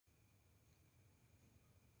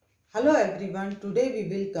Hello everyone, today we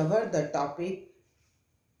will cover the topic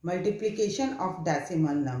multiplication of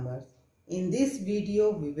decimal numbers. In this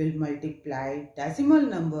video, we will multiply decimal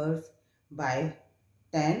numbers by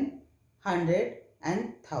 10, 100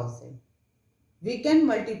 and 1000. We can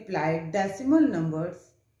multiply decimal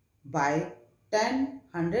numbers by 10,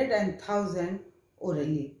 100 and 1000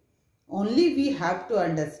 orally. Only we have to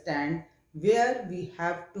understand where we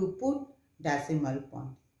have to put decimal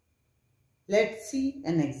point. Let's see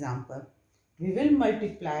an example. We will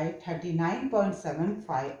multiply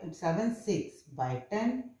 39.76 by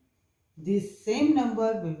 10. This same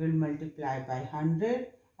number we will multiply by 100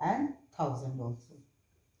 and 1000 also.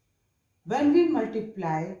 When we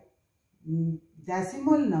multiply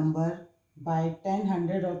decimal number by 10,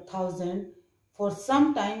 100 or 1000, for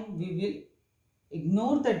some time we will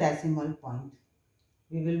ignore the decimal point.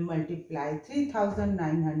 We will multiply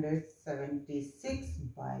 3976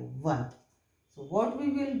 by 1. So what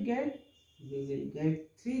we will get? We will get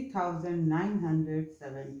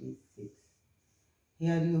 3976.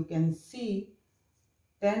 Here you can see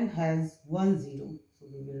 10 has 1 0. So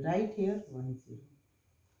we will write here 1 0.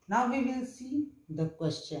 Now we will see the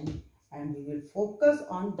question and we will focus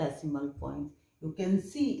on decimal point. You can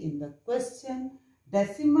see in the question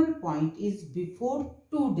decimal point is before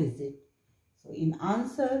 2 digits. So in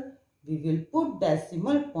answer we will put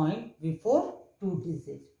decimal point before 2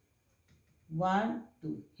 digits. 1,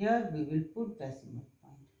 2. Here we will put decimal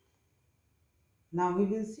point. Now we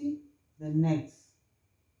will see the next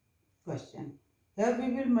question. Here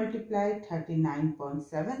we will multiply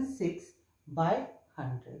 39.76 by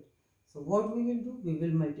 100. So what we will do? We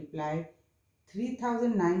will multiply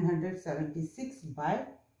 3976 by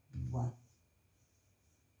 1.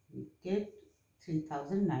 We get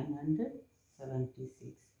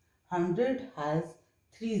 3976. 100 has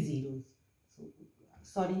 3 zeros. So,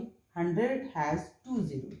 sorry. 100 has 2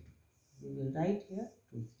 zeros. We will write here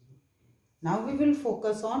 2 zeros. Now we will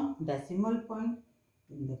focus on decimal point.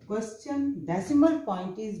 In the question, decimal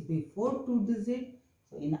point is before 2 digits.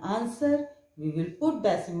 So in answer, we will put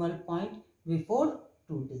decimal point before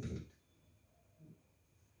 2 digits.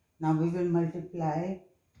 Now we will multiply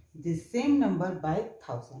this same number by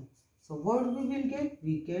 1000. So what we will get?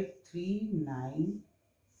 We get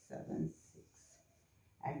 3976.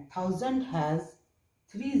 And 1000 has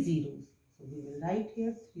 3 zeros. So we will write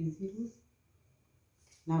here 3 zeros.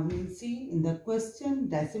 Now we will see in the question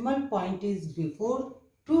decimal point is before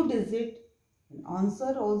 2 digits. In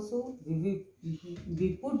answer also we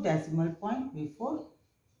put decimal point before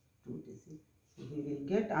 2 digits. So we will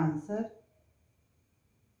get answer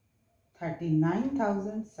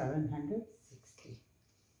 39,760.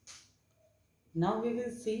 Now we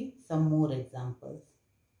will see some more examples.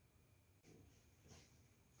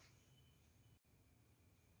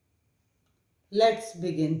 Let's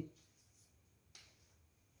begin.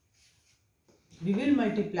 We will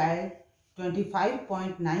multiply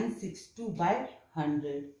 25.962 by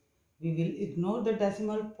 100. We will ignore the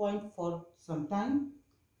decimal point for some time.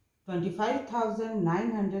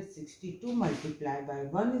 25,962 multiplied by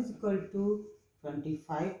 1 is equal to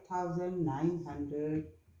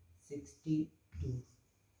 25,962.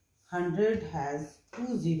 100 has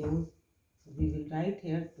 2 zeros. So we will write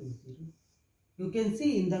here 2 zeros. You can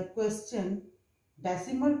see in the question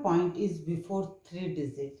decimal point is before 3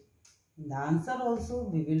 digits. In the answer also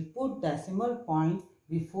we will put decimal point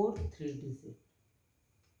before 3 digits.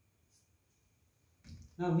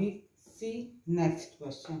 Now we see next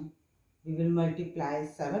question. We will multiply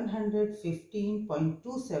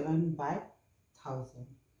 715.27 by 1000.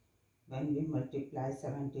 When we multiply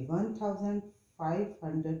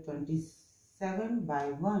 71,527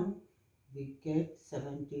 by 1, we get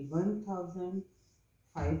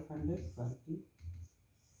 71,527.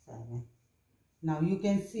 Now you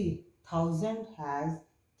can see 1000 has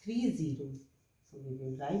 3 zeros. So we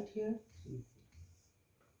will write here 3 zeros.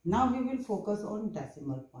 Now we will focus on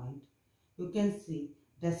decimal point. You can see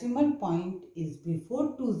decimal point is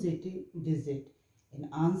before 2 digits. In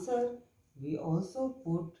answer, we also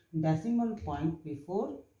put decimal point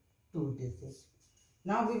before 2 digits.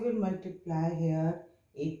 Now we will multiply here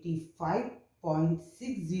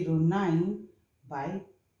 85.609 by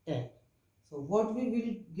 10. So what we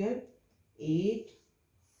will get?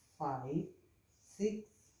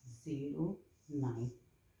 85609.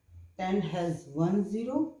 10 has 1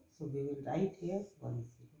 0. So we will write here 1 0.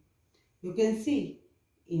 You can see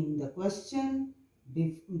in the question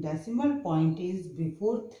decimal point is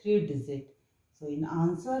before 3 digits. So in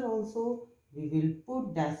answer also we will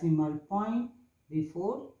put decimal point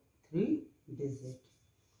before 3 digits.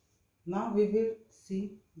 Now we will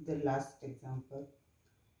see the last example.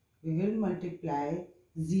 We will multiply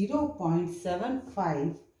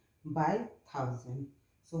 0.75 by 1000.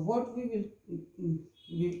 So what we will,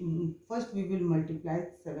 first we will multiply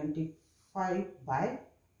 75 by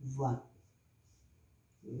 1.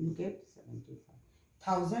 We will get 75.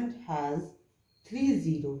 1000 has 3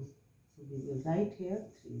 zeros. So we will write here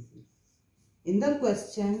 3 zeros. In the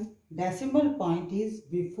question, decimal point is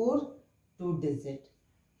before 2 digit.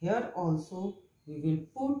 Here also we will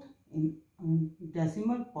put in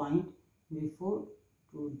decimal point before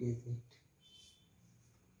 2 digit.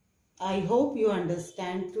 I hope you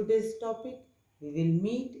understand today's topic. We will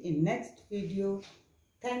meet in next video.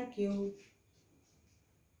 Thank you.